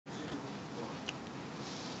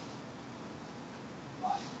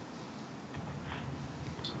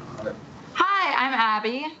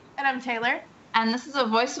Abby. And I'm Taylor. And this is a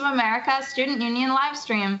Voice of America Student Union live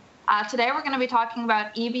stream. Today we're going to be talking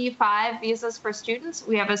about EB5 visas for students.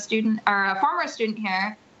 We have a former student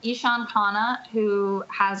here, Ishaan Khanna, who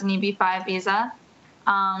has an EB5 visa.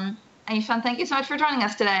 Ishaan, thank you so much for joining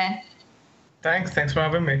us today. Thanks for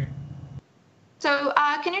having me. So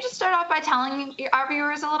can you just start off by telling our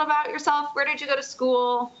viewers a little about yourself? Where did you go to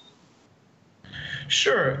school?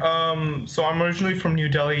 Sure. So I'm originally from New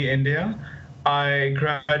Delhi, India. I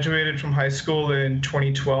graduated from high school in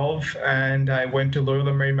 2012, and I went to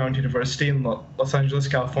Loyola Marymount University in Los Angeles,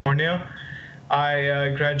 California.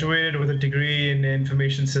 I graduated with a degree in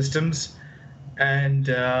information systems, and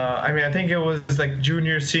I think it was like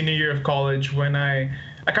senior year of college when I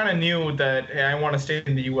kind of knew that hey, I want to stay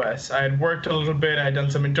in the U.S. I had worked a little bit, I had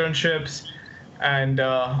done some internships, and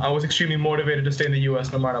I was extremely motivated to stay in the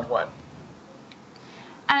U.S. no matter what.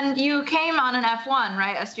 And you came on an F1,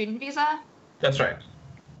 right? A student visa? That's right.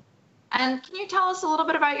 And can you tell us a little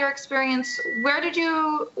bit about your experience?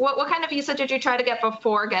 What kind of visa did you try to get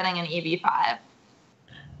before getting an EB5?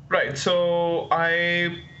 Right. So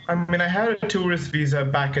I had a tourist visa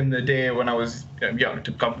back in the day when I was young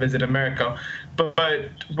to come visit America.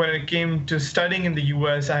 But when it came to studying in the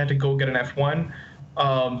US, I had to go get an F1.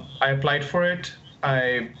 I applied for it.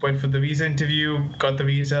 I went for the visa interview, got the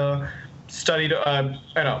visa, studied.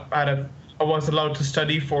 I was allowed to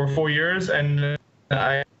study for 4 years, and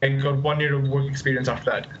I got 1 year of work experience after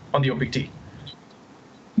that on the OPT.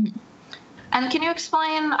 And can you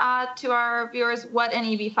explain to our viewers what an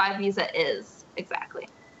EB5 visa is exactly?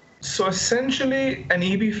 So essentially, an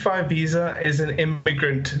EB5 visa is an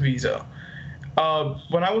immigrant visa.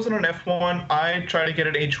 When I was on an F1, I tried to get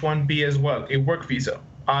an H-1B as well, a work visa.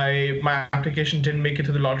 My application didn't make it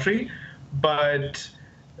to the lottery, but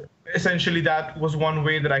essentially that was one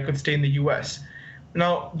way that I could stay in the US.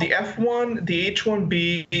 Now, the F1, the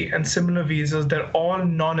H-1B, and similar visas, they're all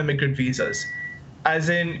non-immigrant visas. As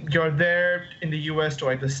in, you're there in the US to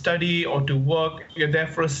either study or to work. You're there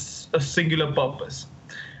for a singular purpose.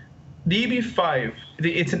 The EB5,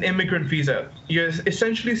 it's an immigrant visa. You're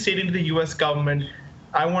essentially stating to the US government,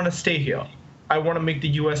 I want to stay here. I want to make the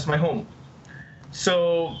US my home.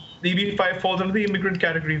 So the EB5 falls under the immigrant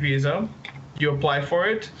category visa. You apply for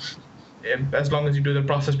it. As long as you do the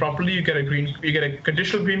process properly, you get a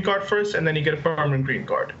conditional green card first, and then you get a permanent green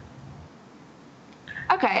card.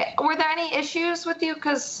 Okay. Were there any issues with you?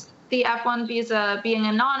 Because the F1 visa, being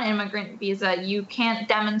a non-immigrant visa, you can't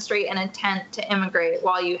demonstrate an intent to immigrate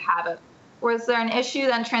while you have it. Was there an issue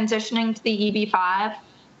then transitioning to the EB5?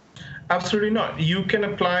 Absolutely not. You can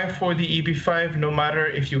apply for the EB5 no matter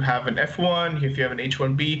if you have an F1, if you have an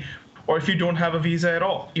H-1B, or if you don't have a visa at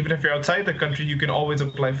all. Even if you're outside the country, you can always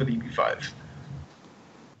apply for the EB5.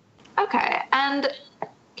 Okay. And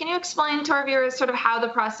can you explain to our viewers sort of how the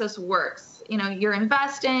process works? You're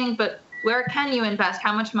investing, but where can you invest?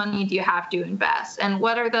 How much money do you have to invest? And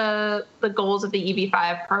what are the goals of the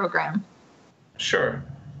EB5 program? Sure.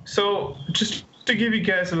 So just to give you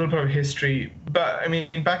guys a little bit of history, back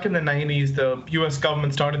in the 90s, the US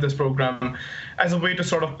government started this program as a way to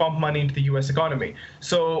sort of pump money into the US economy.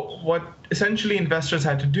 So what essentially investors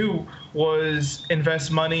had to do was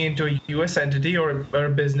invest money into a US entity or a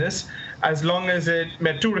business as long as it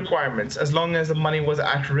met two requirements, as long as the money was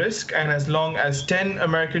at risk and as long as 10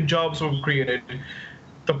 American jobs were created.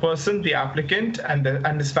 The person, the applicant, and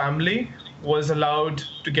his family was allowed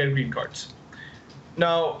to get green cards.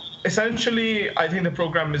 Now, essentially, I think the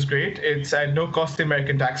program is great. It's at no cost to the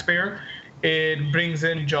American taxpayer. It brings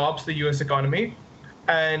in jobs to the U.S. economy.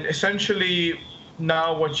 And essentially,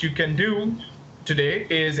 now what you can do today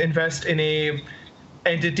is invest in a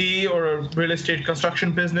entity or a real estate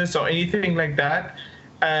construction business or anything like that,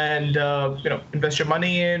 and invest your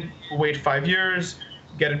money in, wait 5 years,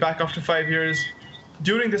 get it back after 5 years.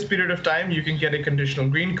 During this period of time, you can get a conditional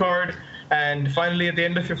green card. And finally, at the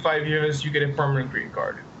end of your 5 years, you get a permanent green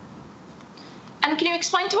card. And can you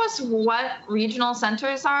explain to us what regional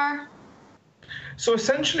centers are? So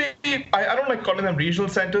essentially, I don't like calling them regional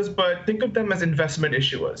centers, but think of them as investment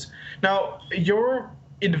issuers. Now, your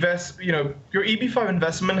EB5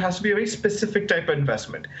 investment has to be a very specific type of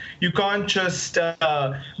investment. You can't just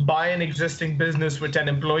buy an existing business with 10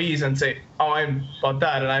 employees and say, oh, I bought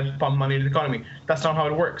that and I pump money into the economy. That's not how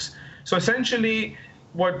it works. So essentially,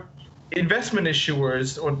 what investment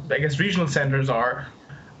issuers, or I guess regional centers are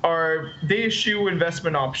they issue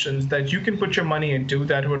investment options that you can put your money into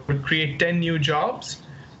that would create 10 new jobs,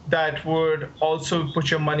 that would also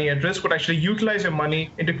put your money at risk, would actually utilize your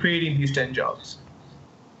money into creating these 10 jobs.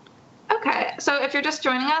 Okay, so if you're just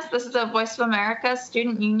joining us, this is a Voice of America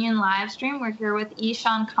Student Union live stream. We're here with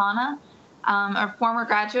Ishaan Khanna, a former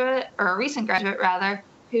graduate, or a recent graduate rather,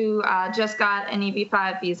 who just got an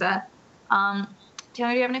EB5 visa. Taylor,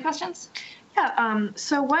 do you have any questions? Yeah,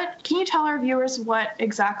 so can you tell our viewers what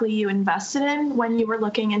exactly you invested in when you were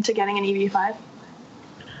looking into getting an EB5?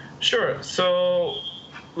 Sure. So,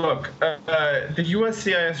 look, the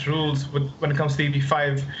USCIS rules when it comes to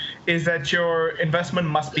EB5 is that your investment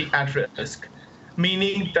must be at risk,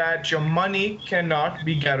 meaning that your money cannot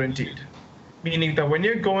be guaranteed. Meaning that when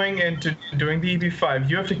you're going into doing the EB5,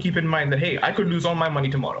 you have to keep in mind that, hey, I could lose all my money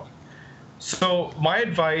tomorrow. So my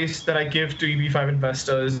advice that I give to EB5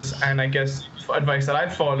 investors, and I guess advice that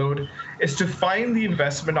I've followed, is to find the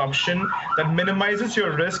investment option that minimizes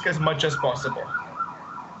your risk as much as possible.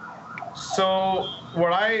 So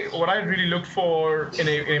what I really looked for in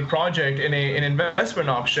a project, in an investment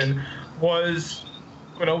option, was,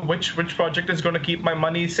 which project is going to keep my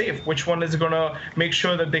money safe? Which one is going to make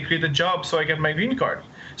sure that they create a job so I get my green card?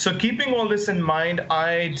 So keeping all this in mind,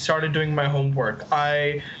 I started doing my homework.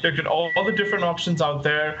 I looked at all the different options out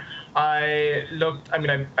there. I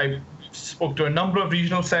spoke to a number of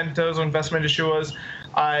regional centers or investment issuers.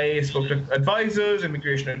 I spoke to advisors,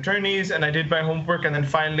 immigration attorneys, and I did my homework. And then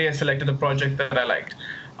finally, I selected a project that I liked.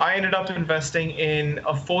 I ended up investing in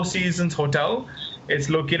a Four Seasons hotel. It's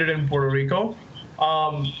located in Puerto Rico.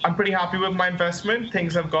 I'm pretty happy with my investment.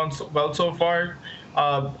 Things have gone well so far.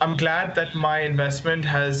 I'm glad that my investment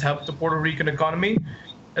has helped the Puerto Rican economy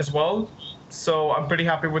as well. So I'm pretty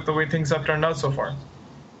happy with the way things have turned out so far.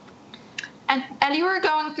 And you were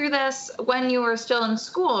going through this when you were still in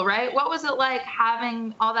school, right? What was it like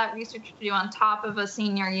having all that research to do on top of a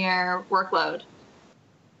senior year workload?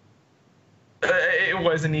 It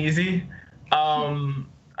wasn't easy.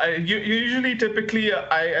 Typically,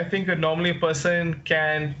 I think that normally a person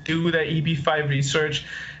can do the EB5 research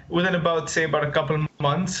within about a couple of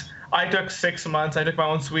months. I took 6 months. I took my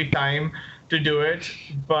own sweet time to do it,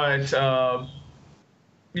 but it's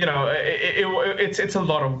a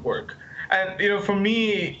lot of work. And for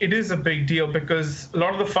me, it is a big deal because a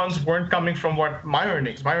lot of the funds weren't coming from my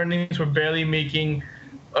earnings. My earnings were barely making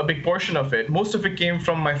a big portion of it. Most of it came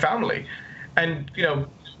from my family, and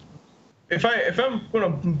if I'm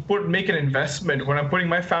going to make an investment when I'm putting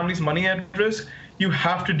my family's money at risk, you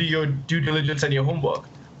have to do your due diligence and your homework.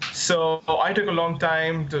 So I took a long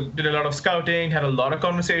time, did a lot of scouting, had a lot of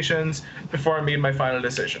conversations before I made my final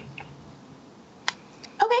decision.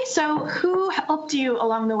 Okay, so who helped you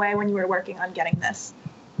along the way when you were working on getting this?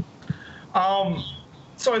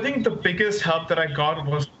 So I think the biggest help that I got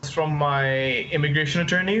was from my immigration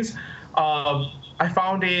attorneys. I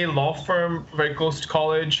found a law firm very close to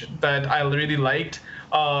college that I really liked.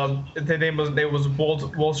 Their name was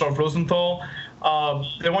Wohlsdorf Rosenthal.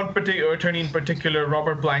 The one particular attorney in particular,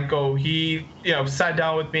 Robert Blanco, he sat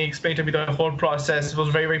down with me, explained to me the whole process, was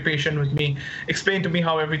very, very patient with me, explained to me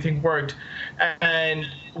how everything worked. And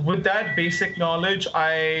with that basic knowledge,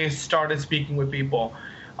 I started speaking with people.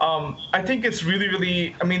 I think it's really,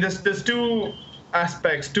 really, there's two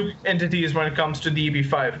aspects, two entities when it comes to the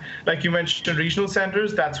EB5. Like you mentioned, regional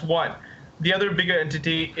centers, that's one. The other bigger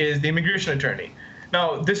entity is the immigration attorney.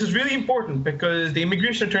 Now, this is really important because the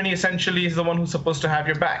immigration attorney essentially is the one who's supposed to have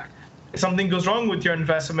your back. If something goes wrong with your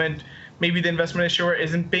investment, maybe the investment issuer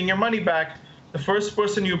isn't paying your money back, the first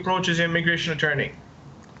person you approach is your immigration attorney.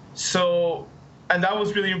 And that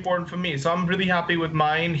was really important for me. So I'm really happy with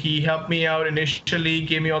mine. He helped me out initially,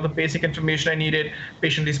 gave me all the basic information I needed,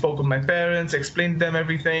 patiently spoke with my parents, explained to them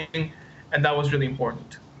everything, and that was really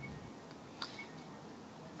important.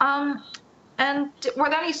 And were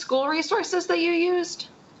there any school resources that you used?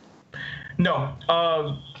 No.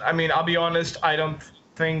 I'll be honest, I don't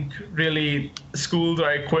think really schools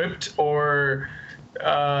are equipped or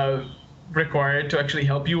required to actually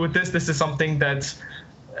help you with this. This is something that's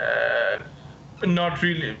not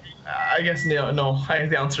really, I guess, no.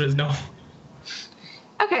 The answer is no.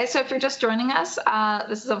 Okay, so if you're just joining us,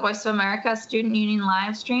 this is a Voice of America Student Union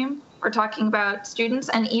live stream. We're talking about students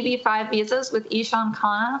and EB5 visas with Ishaan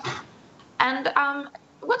Khanna. And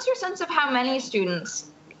what's your sense of how many students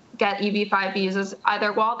get EB5 visas,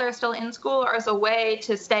 either while they're still in school or as a way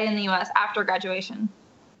to stay in the U.S. after graduation?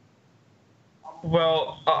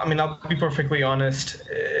 Well, I'll be perfectly honest.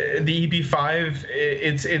 The EB5,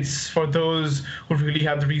 it's for those who really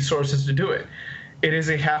have the resources to do it. It is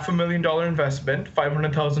a $500,000 investment,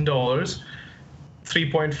 $500,000,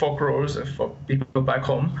 3.4 crores for people back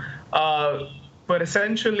home. But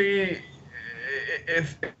essentially,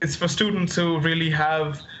 it's for students who really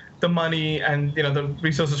have the money and the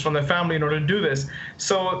resources from their family in order to do this.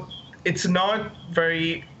 So it's not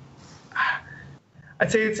very.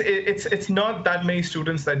 I'd say it's not that many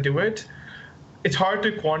students that do it. it's hard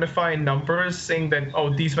to quantify numbers saying that,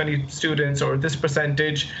 oh, these many students or this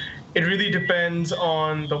percentage. It really depends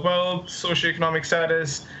on the wealth, socioeconomic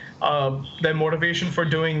status, their motivation for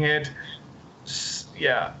doing it.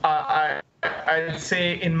 Yeah, I'd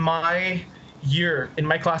say in my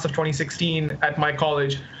class of 2016 at my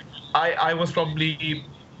college, I was probably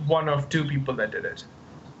one of two people that did it.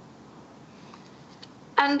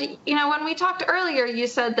 And, when we talked earlier, you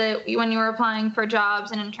said that when you were applying for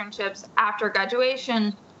jobs and internships after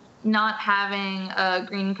graduation, not having a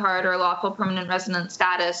green card or lawful permanent resident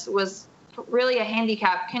status was really a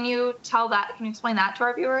handicap. Can you explain that to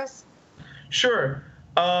our viewers? Sure.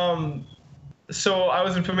 So I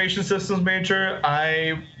was information systems major.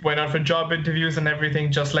 I went out for job interviews and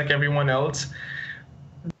everything just like everyone else.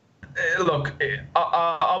 Look,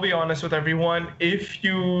 I'll be honest with everyone. If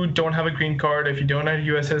you don't have a green card, if you don't have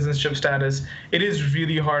U.S. citizenship status, it is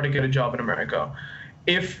really hard to get a job in America.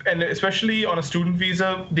 And especially on a student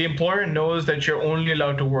visa, the employer knows that you're only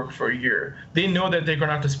allowed to work for a year. They know that they're going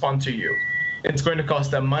to have to sponsor you. It's going to cost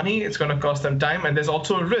them money, it's going to cost them time, and there's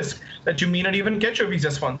also a risk that you may not even get your visa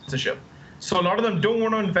sponsorship. So a lot of them don't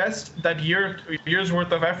want to invest that year's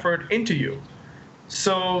worth of effort into you.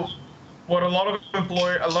 So what a lot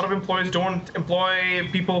of employers don't employ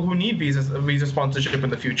people who need visa sponsorship in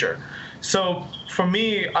the future. So for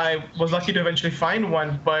me, I was lucky to eventually find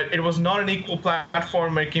one, but it was not an equal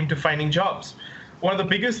platform when it came to finding jobs. One of the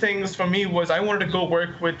biggest things for me was I wanted to go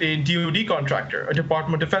work with a DoD contractor, a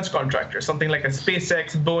Department of Defense contractor, something like a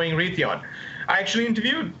SpaceX, Boeing, Raytheon. I actually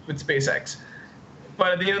interviewed with SpaceX.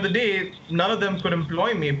 But at the end of the day, none of them could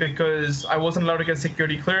employ me because I wasn't allowed to get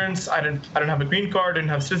security clearance. I didn't have a green card, didn't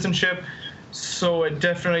have citizenship. So it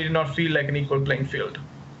definitely did not feel like an equal playing field.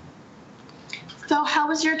 So how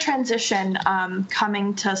was your transition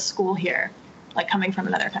coming to school here, like coming from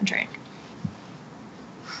another country?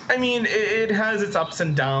 I mean, it has its ups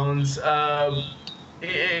and downs.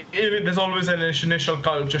 There's always an initial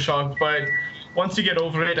culture shock, but once you get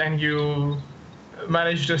over it and you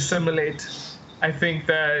manage to assimilate, I think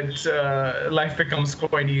that life becomes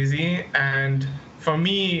quite easy. And for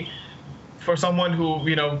me, for someone who,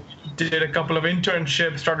 did a couple of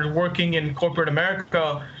internships, started working in corporate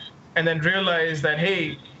America, and then realized that,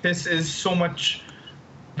 hey, this is so much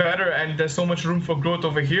better and there's so much room for growth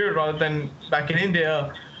over here rather than back in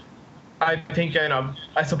India, I think,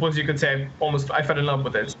 I suppose you could say I fell in love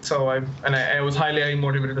with it. So I was highly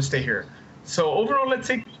motivated to stay here. So overall, let's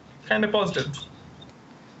say kind of positive.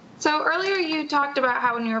 So earlier you talked about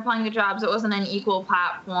how when you were applying to jobs, it wasn't an equal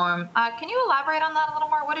platform. Can you elaborate on that a little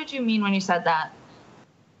more? What did you mean when you said that?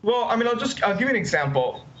 Well, I mean, I'll give you an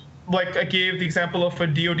example. Like I gave the example of a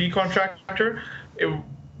DoD contractor.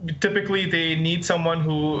 Typically, they need someone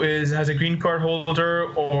who has a green card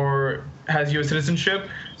holder or has U.S. citizenship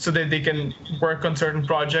so that they can work on certain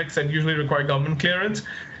projects that usually require government clearance.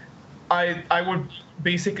 I would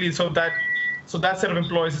basically, so that set of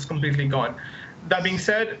employees is completely gone. That being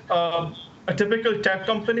said, a typical tech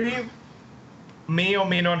company may or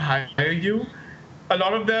may not hire you. A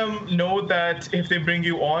lot of them know that if they bring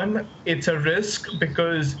you on, it's a risk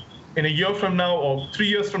because in a year from now or 3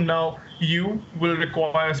 years from now, you will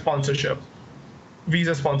require sponsorship,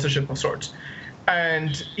 visa sponsorship of sorts.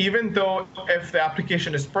 And even though if the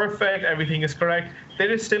application is perfect, everything is correct, there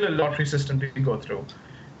is still a lottery system to go through.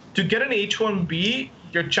 To get an H-1B,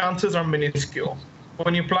 your chances are minuscule.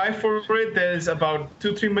 When you apply for it, there's about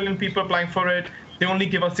 2-3 million people applying for it. They only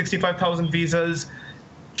give out 65,000 visas.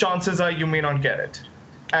 Chances are you may not get it.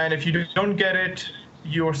 And if you don't get it,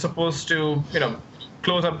 you're supposed to,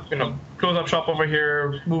 close up shop over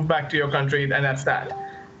here, move back to your country, and that's that.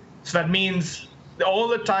 So that means all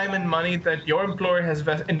the time and money that your employer has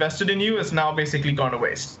invested in you is now basically gone to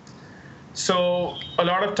waste. So a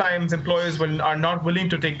lot of times employers are not willing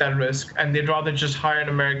to take that risk, and they'd rather just hire an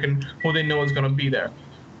American who they know is going to be there.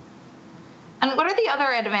 And what are the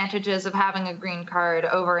other advantages of having a green card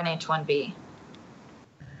over an H-1B?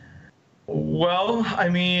 Well, I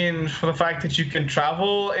mean, for the fact that you can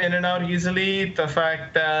travel in and out easily, the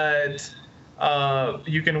fact that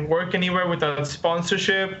you can work anywhere without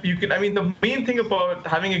sponsorship. The main thing about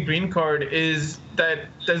having a green card is that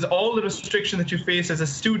there's all the restrictions that you face as a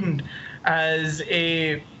student, as an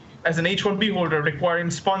H-1B holder,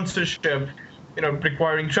 requiring sponsorship,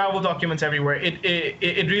 requiring travel documents everywhere.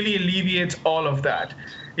 It really alleviates all of that.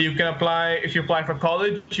 You can apply, if you apply for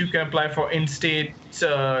college, you can apply for in-state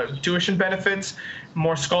tuition benefits.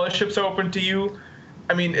 More scholarships are open to you.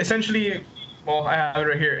 I mean, essentially, well, I have it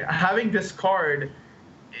right here. Having this card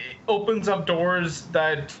opens up doors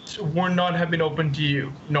that would not have been open to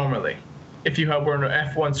you normally if you were an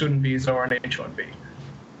F1 student visa or an H-1B.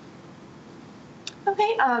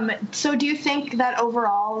 Okay. So do you think that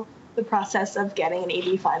overall the process of getting an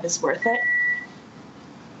EB5 is worth it?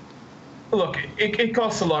 Look, it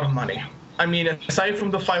costs a lot of money. I mean, aside from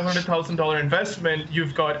the $500,000 investment,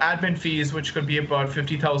 you've got admin fees, which could be about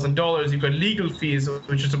 $50,000. You've got legal fees,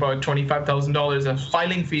 which is about $25,000, and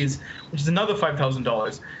filing fees, which is another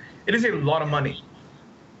 $5,000. It is a lot of money.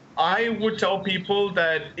 I would tell people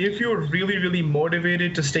that if you're really, really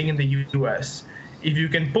motivated to stay in the US, if you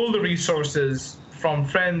can pull the resources from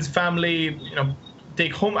friends, family,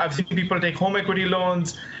 take home. I've seen people take home equity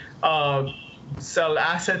loans, sell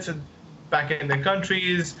assets back in their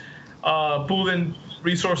countries, pull in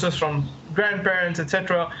resources from grandparents,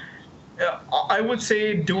 etc. I would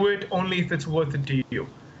say do it only if it's worth it to you.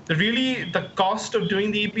 The cost of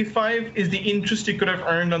doing the EB5 is the interest you could have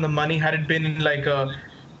earned on the money had it been in like a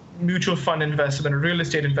mutual fund investment or real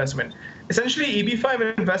estate investment. Essentially,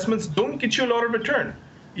 EB5 investments don't get you a lot of return.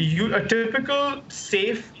 A typical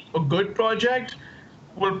safe, a good project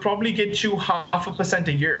will probably get you 0.5%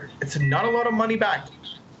 a year. It's not a lot of money back.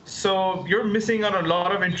 So you're missing out on a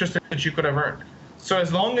lot of interest that you could have earned. So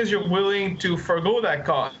as long as you're willing to forgo that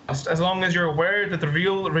cost, as long as you're aware that the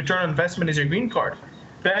real return on investment is your green card,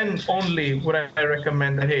 then only would I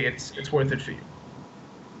recommend that, hey, it's worth it for you.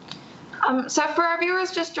 So for our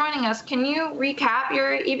viewers just joining us, can you recap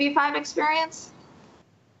your EB5 experience?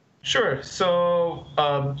 Sure. So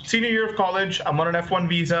senior year of college, I'm on an F1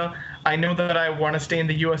 visa. I know that I want to stay in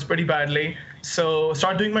the US pretty badly. So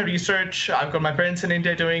start doing my research. I've got my parents in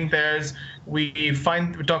India doing theirs. We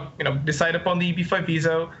decide upon the EB5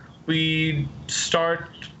 visa. We start,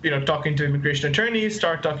 talking to immigration attorneys,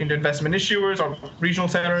 start talking to investment issuers or regional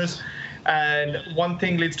centers. And one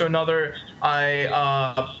thing leads to another.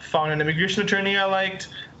 I found an immigration attorney I liked.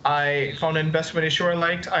 I found an investment issuer I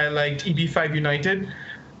liked. I liked EB5 United.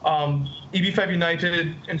 EB5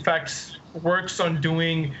 United, in fact, works on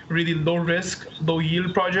doing really low risk, low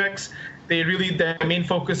yield projects. Their main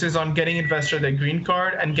focus is on getting investors their green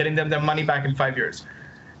card and getting them their money back in 5 years.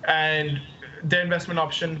 And their investment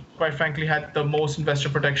option, quite frankly, had the most investor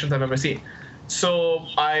protections I've ever seen. So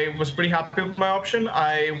I was pretty happy with my option.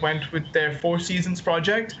 I went with their Four Seasons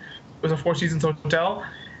project. It was a Four Seasons hotel.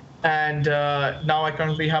 And now I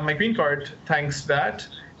currently have my green card thanks to that.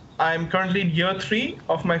 I'm currently in year 3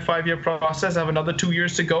 of my 5-year process. I have another 2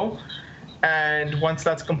 years to go. And once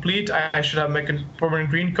that's complete, I should have my permanent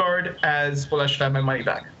green card, as well as should have my money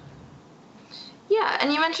back. Yeah,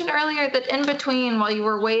 and you mentioned earlier that in between, while you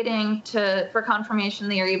were waiting for confirmation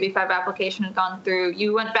that your EB5 application had gone through,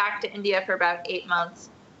 you went back to India for about 8 months.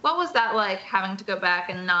 What was that like, having to go back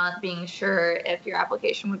and not being sure if your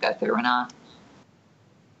application would go through or not?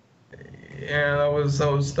 Yeah, that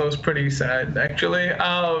was pretty sad, actually.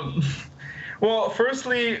 Well,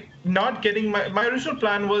 firstly, not getting my original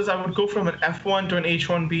plan was I would go from an F1 to an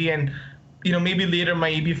H1B, and maybe later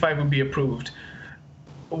my EB5 would be approved.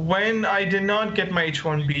 When I did not get my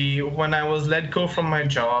H1B, when I was let go from my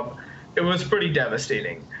job, it was pretty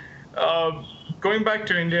devastating. Going back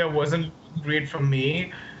to India wasn't great for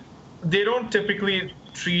me. They don't typically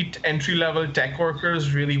treat entry-level tech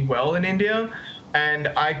workers really well in India, and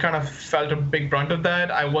I kind of felt a big brunt of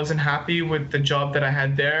that. I wasn't happy with the job that I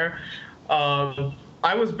had there.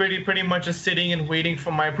 I was pretty much just sitting and waiting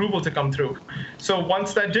for my approval to come through. So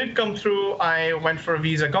once that did come through, I went for a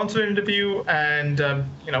visa consulate interview and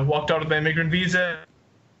walked out with my immigrant visa,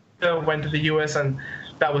 went to the US, and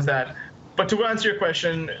that was that. But to answer your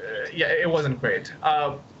question, yeah, it wasn't great.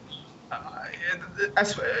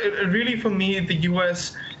 Really, for me, the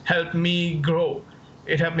US helped me grow.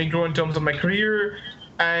 It helped me grow in terms of my career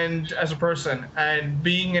and as a person. And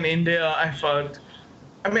being in India, I felt,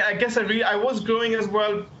 I guess I was growing as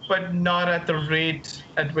well, but not at the rate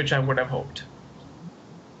at which I would have hoped.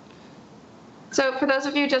 So for those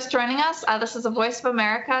of you just joining us, this is a Voice of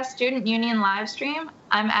America Student Union live stream.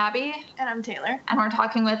 I'm Abby. And I'm Taylor. And we're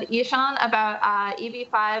talking with Ishaan about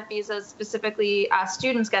EB5 visas, specifically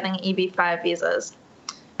students getting EB5 visas.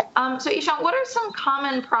 So Ishaan, what are some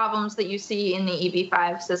common problems that you see in the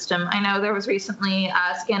EB5 system? I know there was recently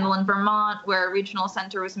a scandal in Vermont where a regional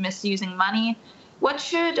center was misusing money. What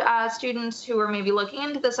should students who are maybe looking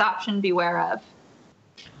into this option beware of?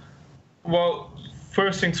 Well,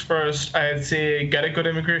 first things first, I'd say get a good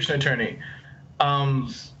immigration attorney. Like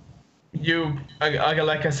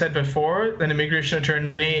I said before, an immigration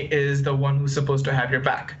attorney is the one who's supposed to have your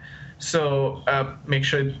back. So make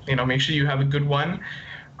sure you have a good one.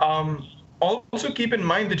 Also keep in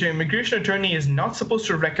mind that your immigration attorney is not supposed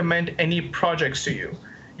to recommend any projects to you.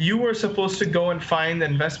 You are supposed to go and find the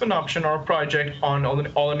investment option or project all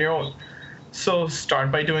on your own. So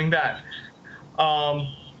start by doing that.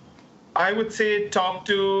 I would say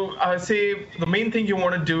I would say the main thing you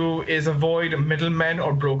want to do is avoid middlemen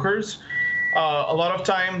or brokers. A lot of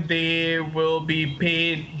time they will be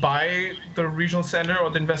paid by the regional center or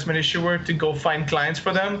the investment issuer to go find clients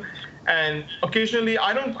for them. And occasionally,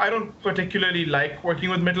 I don't particularly like working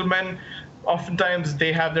with middlemen. Oftentimes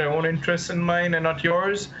they have their own interests in mind and not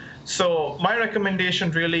yours. So my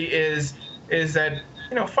recommendation really is that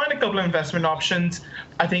find a couple of investment options.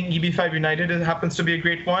 I think EB5 United happens to be a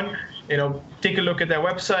great one. Take a look at their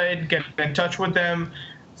website, get in touch with them,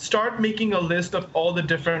 start making a list of all the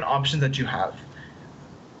different options that you have.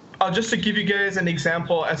 Just to give you guys an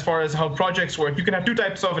example as far as how projects work, you can have two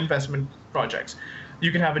types of investment projects.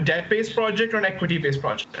 You can have a debt-based project or an equity-based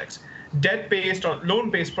project. Debt-based or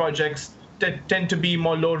loan-based projects that tend to be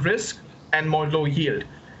more low risk and more low yield.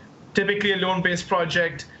 Typically, a loan-based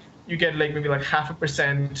project, you get maybe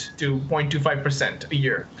 0.5% to 0.25% a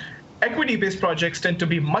year. Equity-based projects tend to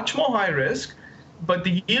be much more high risk, but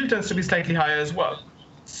the yield tends to be slightly higher as well.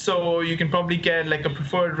 So you can probably get a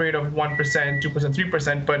preferred rate of 1%, 2%,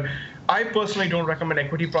 3%, but I personally don't recommend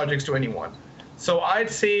equity projects to anyone. So I'd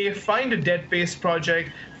say find a debt-based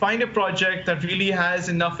project, find a project that really has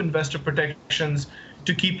enough investor protections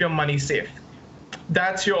to keep your money safe.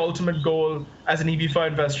 That's your ultimate goal as an EB5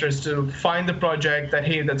 investor, is to find the project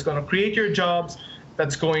that's going to create your jobs,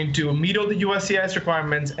 that's going to meet all the USCIS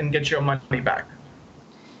requirements and get your money back.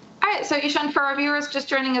 All right, so Ishaan, for our viewers just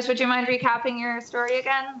joining us, would you mind recapping your story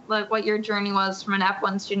again? What your journey was from an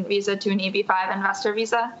F1 student visa to an EB5 investor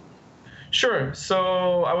visa? Sure.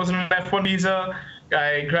 So I was on an F1 visa.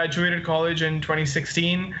 I graduated college in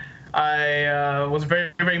 2016. I was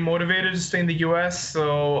very, very motivated to stay in the US,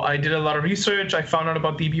 so I did a lot of research. I found out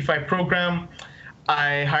about the EB5 program.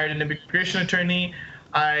 I hired an immigration attorney.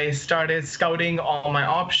 I started scouting all my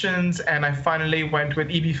options, and I finally went with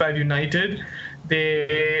EB5 United.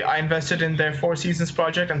 I invested in their 4 Seasons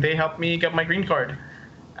project, and they helped me get my green card.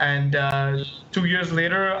 And 2 years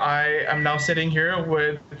later, I am now sitting here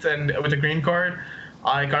with a green card.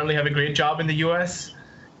 I currently have a great job in the US,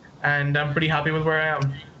 and I'm pretty happy with where I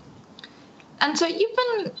am. And so you've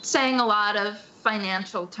been saying a lot of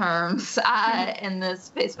financial terms in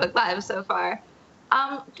this Facebook Live so far.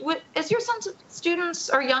 Is your sense of students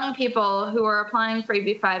or young people who are applying for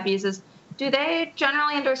EB5 visas, do they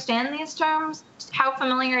generally understand these terms? How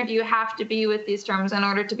familiar do you have to be with these terms in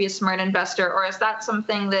order to be a smart investor? Or is that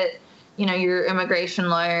something that, your immigration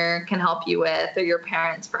lawyer can help you with, or your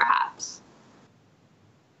parents perhaps?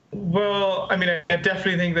 Well, I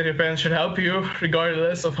definitely think that your parents should help you,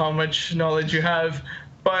 regardless of how much knowledge you have.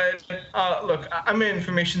 But look, I'm an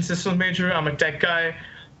information systems major. I'm a tech guy.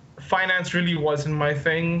 Finance really wasn't my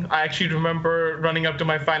thing. I actually remember running up to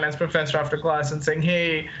my finance professor after class and saying,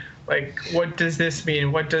 hey, what does this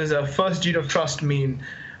mean? What does a first deed of trust mean?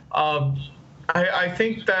 I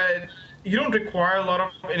think that you don't require a lot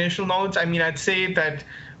of initial knowledge. I'd say that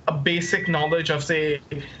a basic knowledge of, say,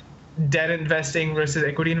 debt investing versus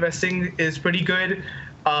equity investing is pretty good.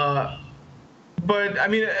 But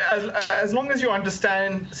as long as you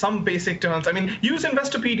understand some basic terms, use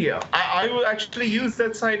Investopedia. I will actually use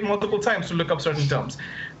that site multiple times to look up certain terms.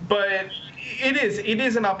 But it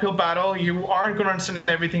is an uphill battle. You aren't going to understand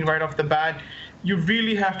everything right off the bat. You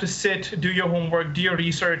really have to sit, do your homework, do your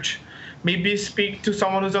research, maybe speak to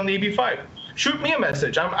someone who's on the EB5. Shoot me a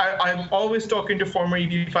message. I'm always talking to former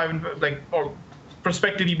EB5 or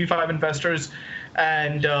prospective EB5 investors,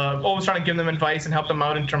 and always trying to give them advice and help them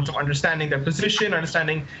out in terms of understanding their position,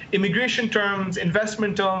 understanding immigration terms,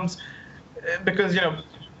 investment terms, because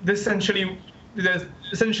there's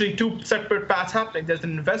essentially 2 separate paths happening. There's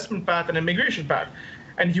an investment path and an immigration path,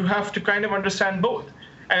 and you have to kind of understand both.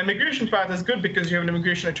 An immigration path is good because you have an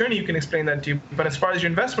immigration attorney who can explain that to you, but as far as your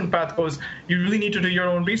investment path goes, you really need to do your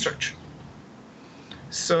own research.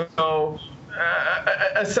 So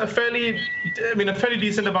a fairly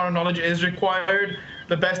decent amount of knowledge is required.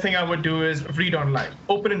 The best thing I would do is read online.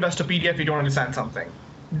 Open Investopedia if you don't understand something.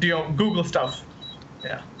 Google stuff.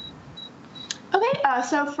 Yeah. Okay,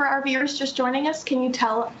 so for our viewers just joining us, can you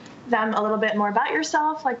tell them a little bit more about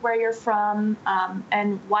yourself, where you're from,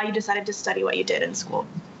 and why you decided to study what you did in school?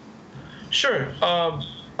 Sure.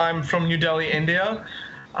 I'm from New Delhi, India.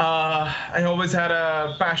 I always had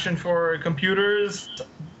a passion for computers,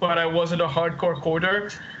 but I wasn't a hardcore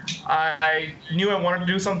coder. I knew I wanted to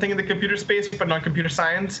do something in the computer space, but not computer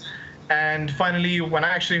science. And finally, when I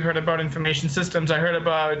actually heard about information systems, I heard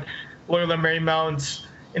about Loyola Marymount's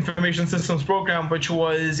information systems program, which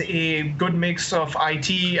was a good mix of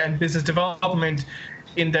IT and business development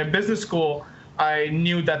in their business school. I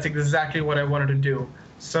knew that's exactly what I wanted to do.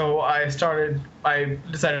 So I decided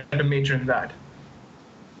to major in that.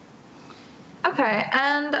 Okay,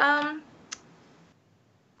 and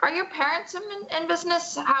are your parents in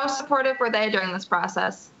business? How supportive were they during this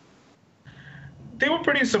process? They were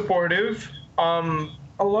pretty supportive.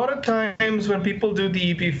 A lot of times when people do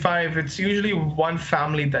the EB5, it's usually one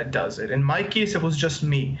family that does it. In my case, it was just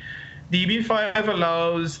me. The EB5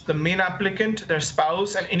 allows the main applicant, their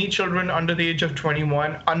spouse, and any children under the age of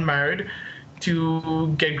 21, unmarried,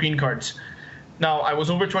 to get green cards. Now, I was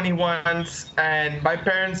over 21, and my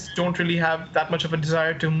parents don't really have that much of a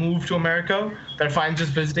desire to move to America. They're fine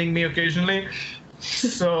just visiting me occasionally.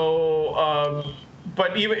 So,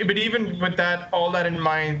 but even with that, all that in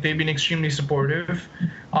mind, they've been extremely supportive.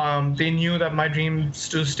 They knew that my dreams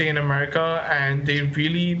to stay in America, and they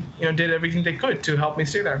really, did everything they could to help me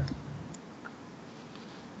stay there.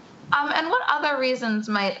 And what other reasons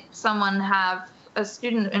might someone have, a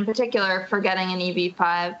student in particular, for getting an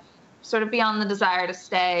EB5, sort of beyond the desire to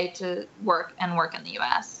stay to work in the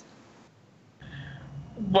U.S.?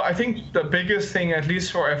 Well, I think the biggest thing, at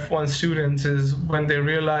least for F1 students, is when they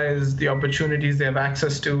realize the opportunities they have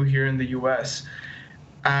access to here in the US.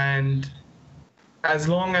 And as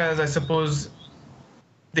long as, I suppose,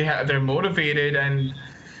 they're motivated, and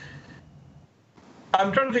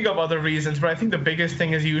I'm trying to think of other reasons, but I think the biggest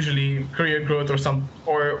thing is usually career growth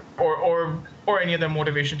or any other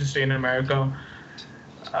motivation to stay in America.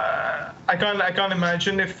 I can't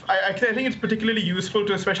imagine if I think it's particularly useful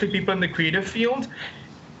to especially people in the creative field.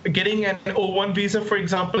 Getting an O1 visa, for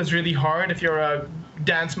example, is really hard if you're a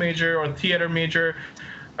dance major or theater major.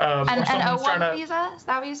 An O1 visa? Is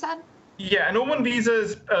that what you said? Yeah, an O1 visa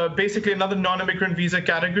is basically another non-immigrant visa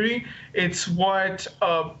category. It's what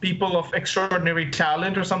people of extraordinary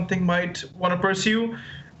talent or something might want to pursue.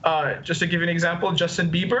 Just to give you an example, Justin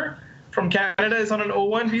Bieber from Canada is on an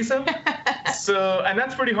O1 visa. And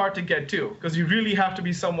that's pretty hard to get too, because you really have to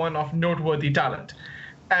be someone of noteworthy talent.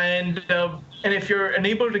 And if you're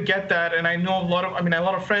unable to get that, and I know a lot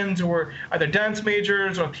of friends who are either dance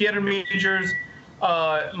majors or theater majors.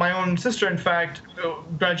 My own sister, in fact,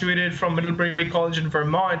 graduated from Middlebury College in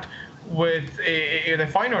Vermont with a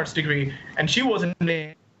fine arts degree, and she wasn't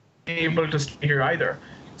able to stay here either.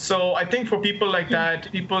 So I think for people like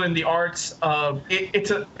that, people in the arts,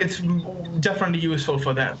 it's definitely useful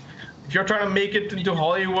for them. If you're trying to make it into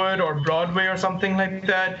Hollywood or Broadway or something like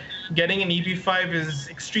that, getting an EB5 is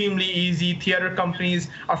extremely easy. Theater companies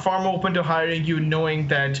are far more open to hiring you, knowing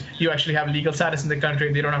that you actually have legal status in the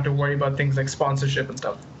country. They don't have to worry about things like sponsorship and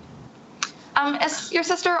stuff. Is your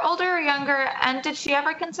sister older or younger, and did she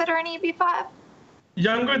ever consider an EB5?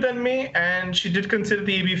 Younger than me, and she did consider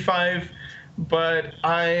the EB5, but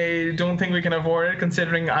I don't think we can afford it,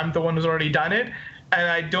 considering I'm the one who's already done it. And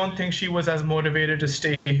I don't think she was as motivated to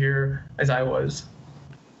stay here as I was.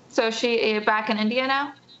 So is she back in India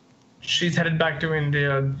now? She's headed back to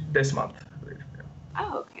India this month.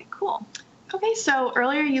 Oh, okay, cool. Okay, so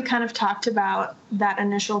earlier you kind of talked about that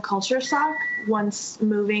initial culture shock once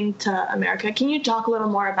moving to America. Can you talk a little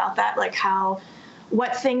more about that? Like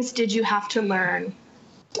what things did you have to learn?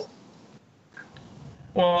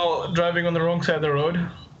 Well, driving on the wrong side of the road,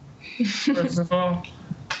 first of all.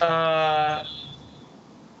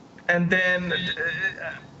 And then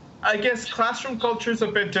I guess classroom culture is a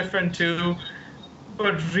bit different too,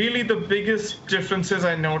 but really the biggest differences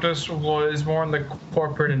I noticed was more in the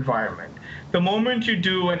corporate environment. The moment you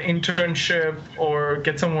do an internship or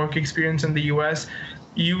get some work experience in the US,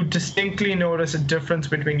 you distinctly notice a difference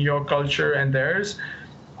between your culture and theirs.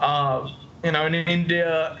 In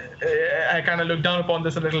India, I kind of look down upon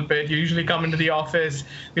this a little bit. You usually come into the office,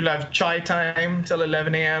 you'll have chai time till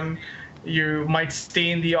 11 a.m., you might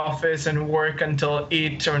stay in the office and work until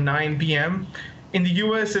 8 or 9 p.m. In the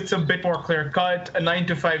US, it's a bit more clear-cut. A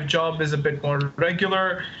 9-to-5 job is a bit more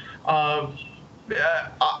regular. I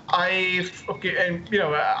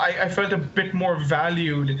felt a bit more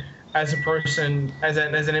valued as a person, as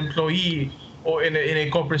an employee, or in a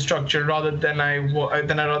corporate structure rather than I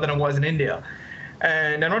was in India.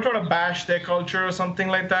 And I'm not trying to bash their culture or something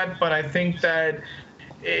like that, but I think that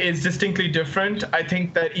it's distinctly different. I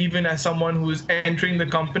think that even as someone who's entering the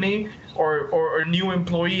company or a new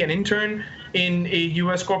employee, an intern in a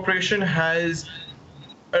U.S. corporation has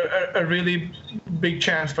a really big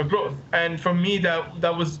chance for growth. And for me,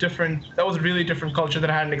 that was different. That was a really different culture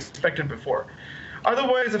that I hadn't expected before.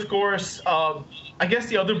 Otherwise, of course, I guess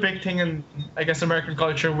the other big thing in, American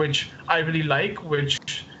culture, which I really like,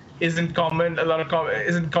 which isn't common,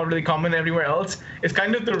 isn't really common everywhere else, is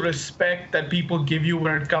kind of the respect that people give you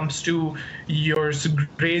when it comes to your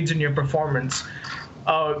grades and your performance.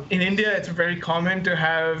 In India, it's very common to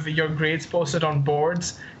have your grades posted on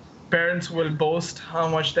boards. Parents will boast how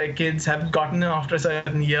much their kids have gotten after a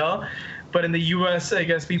certain year. But in the U.S., I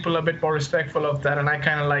guess people are a bit more respectful of that, and I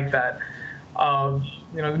kind of like that.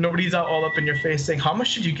 Nobody's all up in your face saying, "How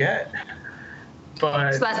much did you get?"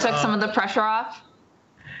 But so that took some of the pressure off.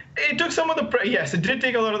 It took some of the yes, it did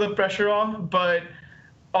take a lot of the pressure off, but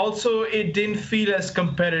also it didn't feel as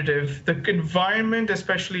competitive. The environment,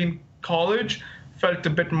 especially in college, felt a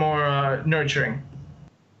bit more nurturing.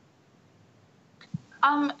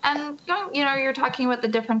 And you're talking about the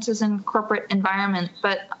differences in corporate environment,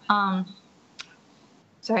 but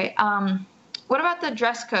what about the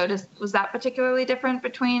dress code? Was that particularly different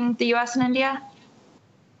between the U.S. and India?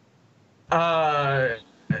 I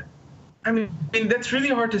mean, that's really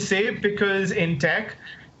hard to say because in tech,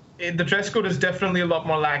 the dress code is definitely a lot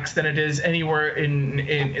more lax than it is anywhere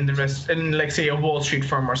in the rest, in like say a Wall Street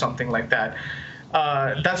firm or something like that.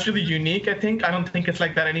 That's really unique, I think. I don't think it's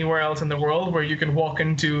like that anywhere else in the world where you can walk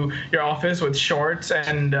into your office with shorts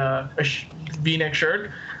and a V-neck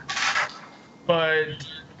shirt. But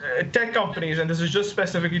tech companies, and this is just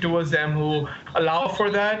specifically towards them, who allow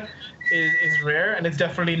for that is rare, and it's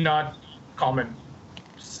definitely not common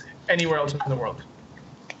anywhere else in the world.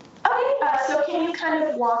 Okay, so can you kind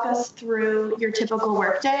of walk us through your typical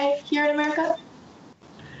workday here in America?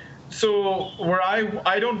 So where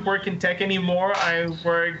I don't work in tech anymore. I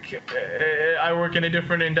work in a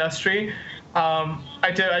different industry.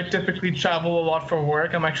 I typically travel a lot for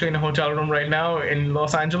work. I'm actually in a hotel room right now in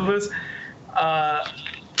Los Angeles. I'm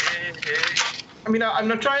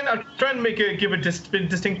trying to give a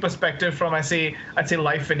distinct perspective from I'd say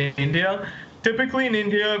life in India. Typically in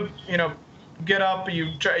India, get up,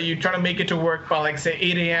 you try to make it to work by like say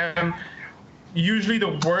 8 a.m. Usually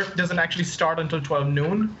the work doesn't actually start until 12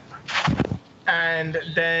 noon. And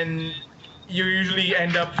then you usually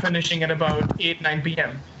end up finishing at about 9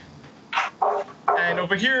 p.m. And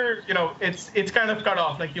over here, it's kind of cut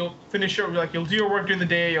off. Like you'll you'll do your work during the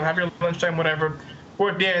day, you'll have your lunchtime, whatever.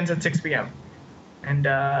 Work day ends at 6 p.m. And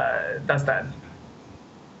that's that.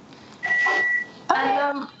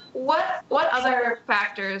 And what other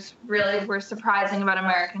factors really were surprising about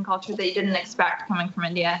American culture that you didn't expect coming from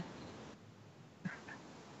India?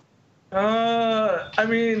 I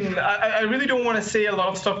really don't want to say a lot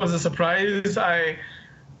of stuff was a surprise. I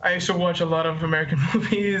used to watch a lot of American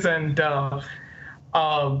movies, and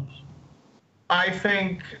I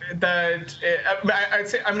think that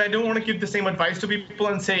I don't want to give the same advice to people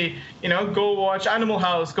and say, go watch Animal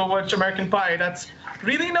House, go watch American Pie. That's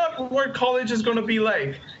really not what college is going to be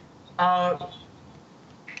like.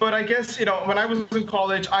 But I guess, when I was in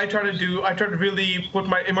college, I tried to really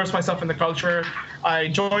immerse myself in the culture. I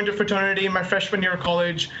joined a fraternity in my freshman year of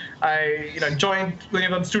college. I, joined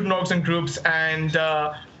student orgs and groups, and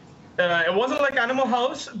it wasn't like Animal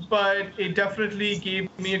House, but it definitely gave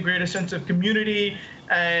me a greater sense of community,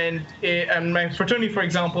 and my fraternity, for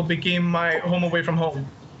example, became my home away from home.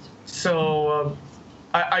 So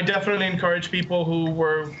I definitely encourage people who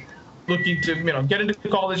were looking to get into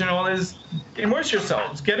college and all is immerse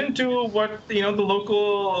yourselves, get into what the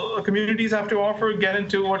local communities have to offer, get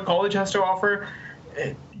into what college has to offer.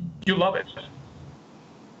 You love it.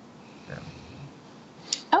 Yeah.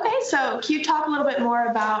 Okay, so can you talk a little bit more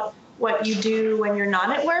about what you do when you're not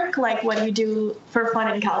at work? Like, what do you do for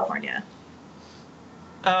fun in California?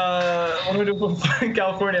 What do I do for fun in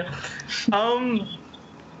California?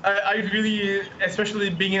 I really, especially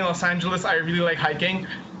being in Los Angeles, I really like hiking.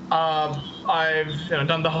 I've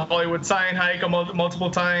done the Hollywood sign hike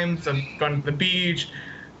multiple times. I've gone to the beach.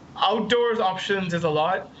 Outdoors options is a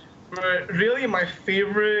lot, but really my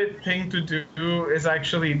favorite thing to do is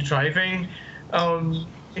actually driving.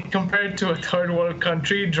 Compared to a third world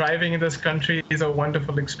country, driving in this country is a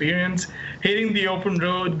wonderful experience. Hitting the open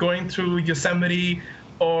road, going through Yosemite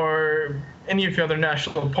or any of the other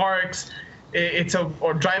national parks,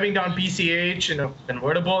 or driving down PCH in a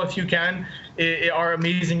convertible if you can, are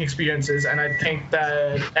amazing experiences, and I think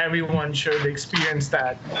that everyone should experience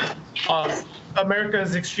that. America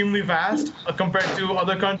is extremely vast compared to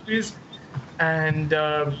other countries, and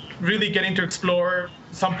really getting to explore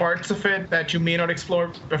some parts of it that you may not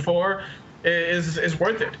explore before is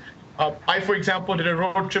worth it. I, for example, did a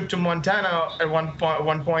road trip to Montana at one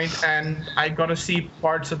point, and I got to see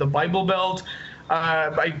parts of the Bible Belt.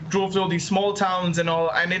 I drove to all these small towns and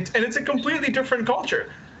all, and it's a completely different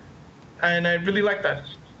culture, and I really like that.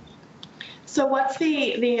 So what's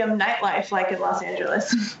the nightlife like in Los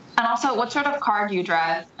Angeles? And also, what sort of car do you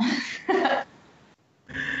drive?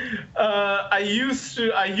 I used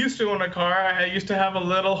to own a car. I used to have a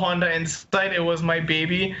little Honda Insight. It was my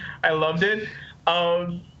baby. I loved it.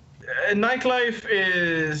 Nightlife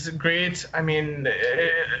is great. I mean,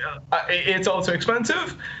 it's also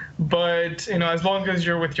expensive, But, as long as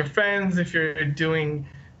you're with your friends, if you're doing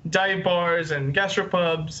dive bars and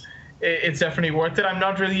gastropubs, it's definitely worth it. I'm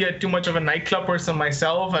not really too much of a nightclub person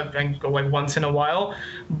myself. I go like once in a while,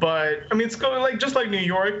 but I mean, it's like just like New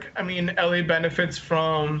York. I mean, LA benefits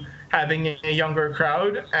from having a younger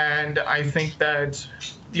crowd, and I think that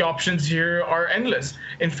the options here are endless.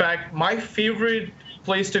 In fact, my favorite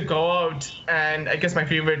place to go out, and I guess my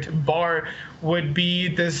favorite bar, would be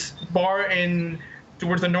this bar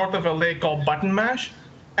towards the north of LA called Button Mash.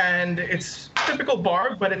 And it's a typical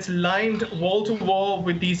bar, but it's lined wall to wall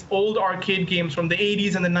with these old arcade games from the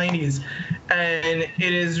 80s and the 90s. And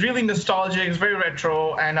it is really nostalgic. It's very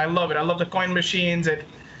retro, and I love it. I love the coin machines. It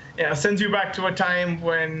sends you back to a time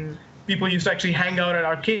when people used to actually hang out at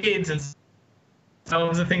arcades, and that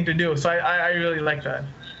was the thing to do. So I really like that.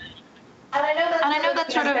 And I know that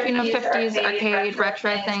sort of 50s arcade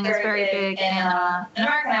retro thing is very big in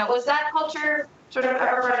America now. Was that culture sort of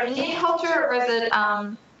a Indian culture, or is it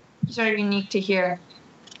sort of unique to here?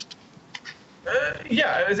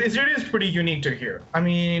 Yeah, it is pretty unique to here. I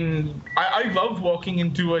mean, I love walking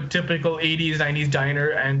into a typical 80s, 90s diner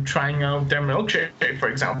and trying out their milkshake, for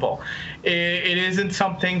example. It isn't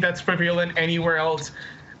something that's prevalent anywhere else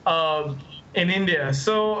in India.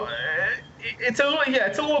 So it's a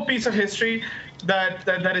little piece of history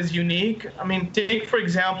that is unique. I mean, take, for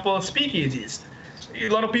example, speakeasies. A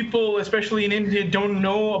lot of people, especially in India, don't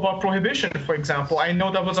know about prohibition, for example. I know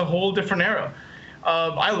that was a whole different era.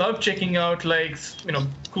 I love checking out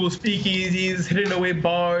cool speakeasies, hidden away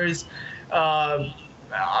bars.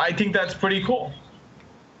 I think that's pretty cool.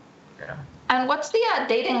 Yeah. And what's the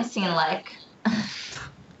dating scene like?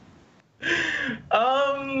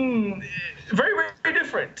 Very, very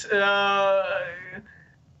different.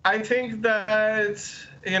 I think that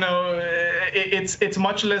it's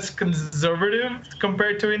much less conservative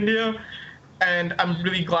compared to India, and I'm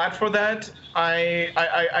really glad for that.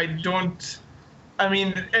 I don't. I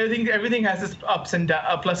mean, everything has its ups and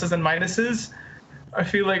pluses and minuses. I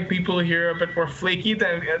feel like people here are a bit more flaky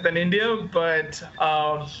than India, but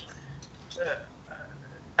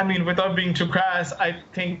I mean, without being too crass, I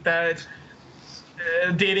think that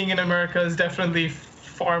dating in America is definitely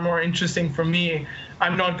far more interesting for me.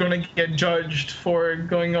 I'm not going to get judged for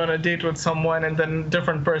going on a date with someone and then a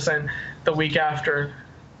different person the week after.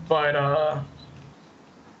 But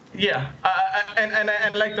yeah, and I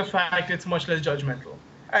like the fact it's much less judgmental.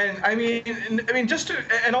 And I mean, to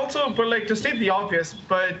state the obvious,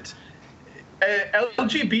 but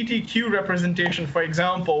LGBTQ representation, for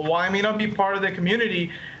example, while I may not be part of the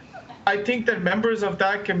community, I think that members of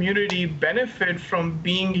that community benefit from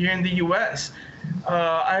being here in the U.S.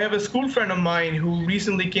 I have a school friend of mine who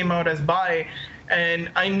recently came out as bi, and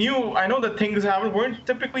I know that things weren't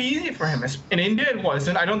typically easy for him. In India, it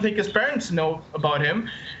wasn't. I don't think his parents know about him,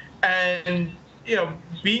 and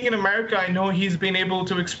being in America, I know he's been able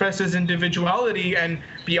to express his individuality and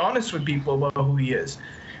be honest with people about who he is.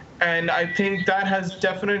 And I think that has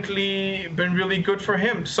definitely been really good for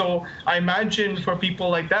him. So I imagine for people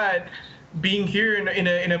like that, being here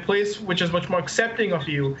in a place which is much more accepting of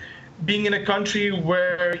you, being in a country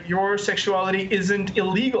where your sexuality isn't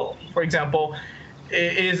illegal, for example,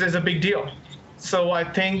 is a big deal. So I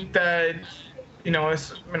think that,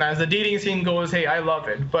 as the dating scene goes, hey, I love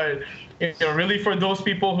it. But really for those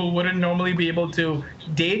people who wouldn't normally be able to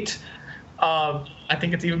date, I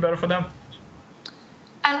think it's even better for them.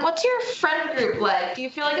 And what's your friend group like? Do you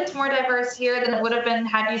feel like it's more diverse here than it would have been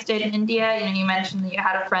had you stayed in India? You mentioned that you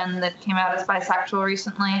had a friend that came out as bisexual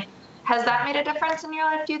recently. Has that made a difference in your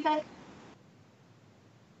life, do you think?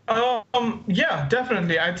 Yeah,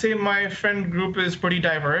 definitely. I'd say my friend group is pretty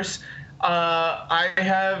diverse. I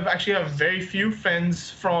have very few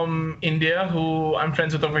friends from India who I'm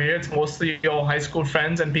friends with over here. It's mostly all high school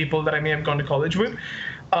friends and people that I may have gone to college with.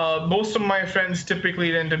 Most of my friends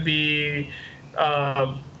typically tend to be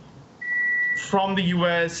from the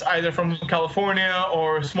U.S., either from California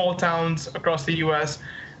or small towns across the U.S.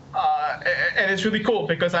 And it's really cool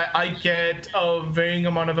because I get a varying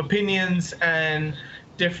amount of opinions and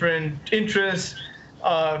different interests,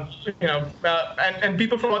 and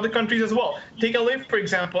people from other countries as well. Take LA, for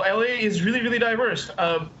example. LA is really, really diverse.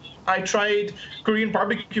 I tried Korean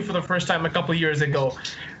barbecue for the first time a couple of years ago.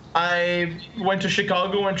 I went to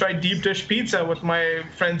Chicago and tried deep dish pizza with my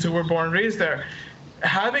friends who were born and raised there.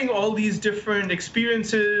 Having all these different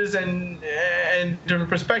experiences and different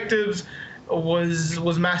perspectives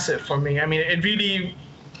was massive for me. I mean, it really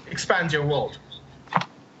expands your world.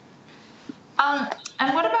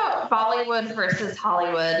 And what about Bollywood versus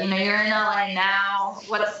Hollywood? You're in LA now.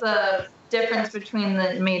 What's the difference between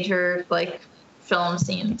the major film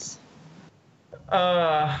scenes?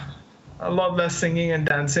 A lot less singing and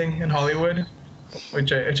dancing in Hollywood,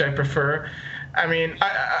 which I prefer. I mean,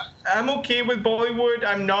 I'm okay with Bollywood.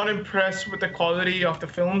 I'm not impressed with the quality of the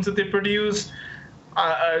films that they produce.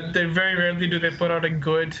 They very rarely do they put out a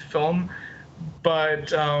good film,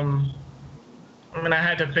 but I mean, I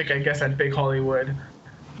had to pick. I guess I'd pick Hollywood.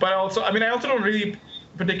 But also, I mean, I also don't really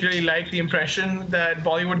particularly like the impression that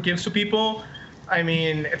Bollywood gives to people. I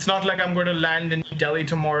mean, it's not like I'm going to land in Delhi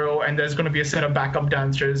tomorrow and there's going to be a set of backup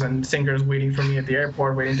dancers and singers waiting for me at the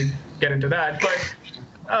airport, waiting to get into that.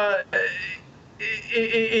 But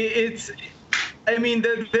it's, I mean,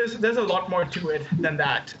 there's a lot more to it than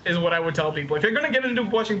that, is what I would tell people. If you're going to get into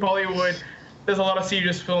watching Bollywood, there's a lot of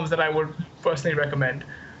serious films that I would personally recommend.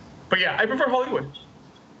 But yeah, I prefer Hollywood.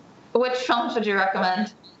 Which films would you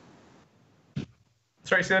recommend?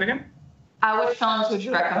 Sorry, say that again? Which films would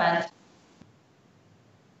you recommend?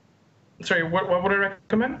 Sorry, what would I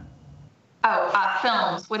recommend?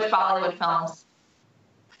 Films. Which Bollywood films?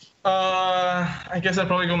 I guess I'd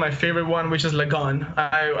probably go my favorite one, which is Lagan.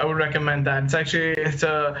 I would recommend that. It's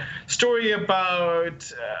a story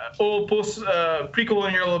about old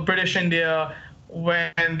pre-colonial British India,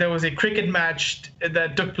 when there was a cricket match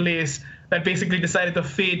that took place that basically decided the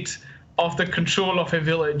fate of the control of a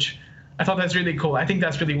village. I thought that's really cool. I think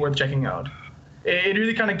that's really worth checking out. It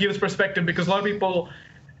really kind of gives perspective, because a lot of people,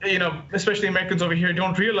 especially Americans over here,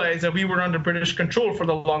 don't realize that we were under British control for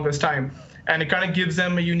the longest time. And it kind of gives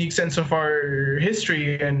them a unique sense of our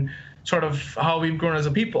history and sort of how we've grown as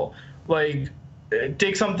a people. Like,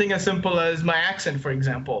 take something as simple as my accent, for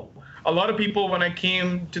example. A lot of people, when I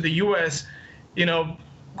came to the US,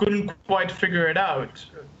 couldn't quite figure it out.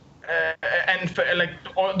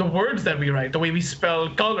 All the words that we write, the way we spell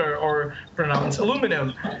color or pronounce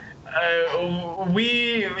aluminum,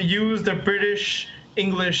 we use the British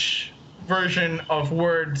English version of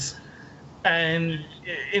words, and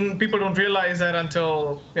people don't realize that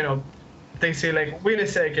until they say, like, wait a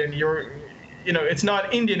second, it's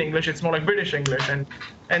not Indian English, it's more like British English,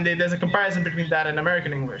 and there's a comparison between that and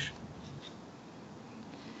American English.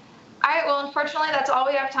 All right, well, unfortunately, that's all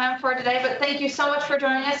we have time for today, but thank you so much for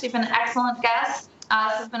joining us. You've been an excellent guest. This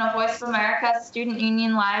has been a Voice of America Student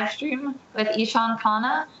Union live stream with Ishaan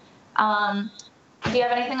Khanna. Do you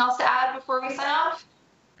have anything else to add before we sign off?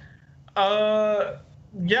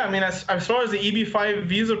 Yeah, I mean, as far as the EB5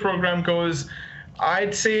 visa program goes,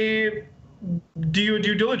 I'd say do your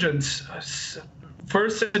due diligence.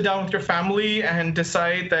 First, sit down with your family and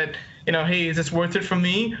decide that, hey, is this worth it for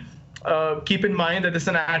me? Keep in mind that this is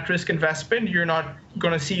an at-risk investment. You're not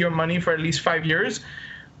going to see your money for at least 5 years.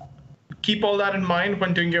 Keep all that in mind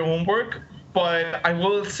when doing your homework. But I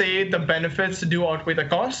will say the benefits do outweigh the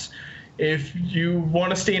costs. If you want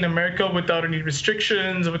to stay in America without any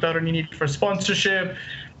restrictions, without any need for sponsorship,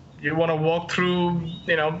 you want to walk through,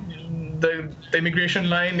 the immigration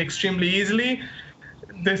line extremely easily,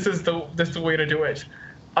 this is the way to do it.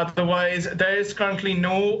 Otherwise, there is currently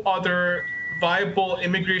no other viable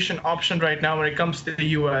immigration option right now when it comes to the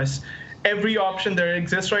U.S. Every option that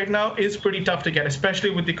exists right now is pretty tough to get,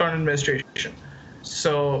 especially with the current administration.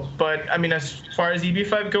 So, but I mean, as far as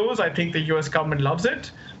EB5 goes, I think the U.S. government loves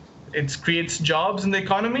it. It creates jobs in the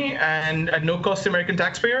economy and at no cost to the American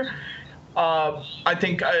taxpayer. I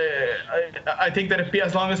think that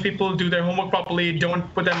as long as people do their homework properly,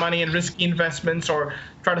 don't put their money in risky investments or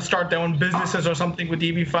try to start their own businesses or something with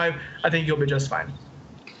EB5, I think you'll be just fine.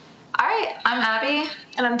 All right, I'm Abby.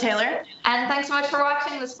 And I'm Taylor. And thanks so much for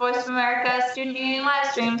watching this Voice of America Student Union live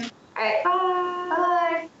stream. All right, bye.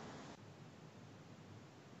 Bye.